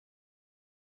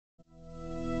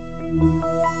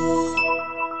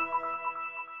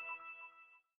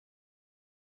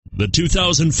The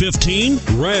 2015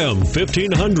 Ram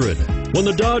 1500. When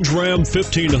the Dodge Ram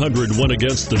 1500 went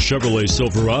against the Chevrolet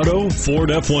Silverado,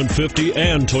 Ford F-150,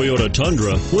 and Toyota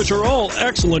Tundra, which are all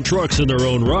excellent trucks in their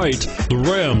own right, the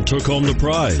Ram took home the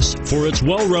prize for its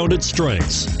well-rounded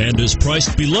strengths and is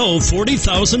priced below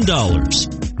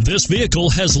 $40,000. This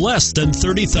vehicle has less than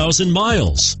 30,000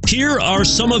 miles. Here are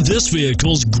some of this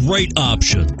vehicle's great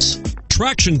options: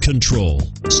 traction control,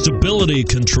 stability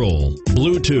control,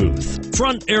 Bluetooth,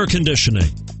 front air conditioning,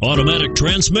 automatic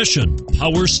transmission,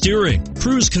 power steering,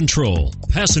 cruise control,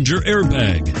 passenger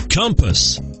airbag,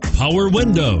 compass, power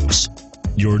windows.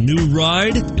 Your new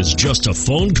ride is just a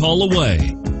phone call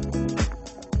away.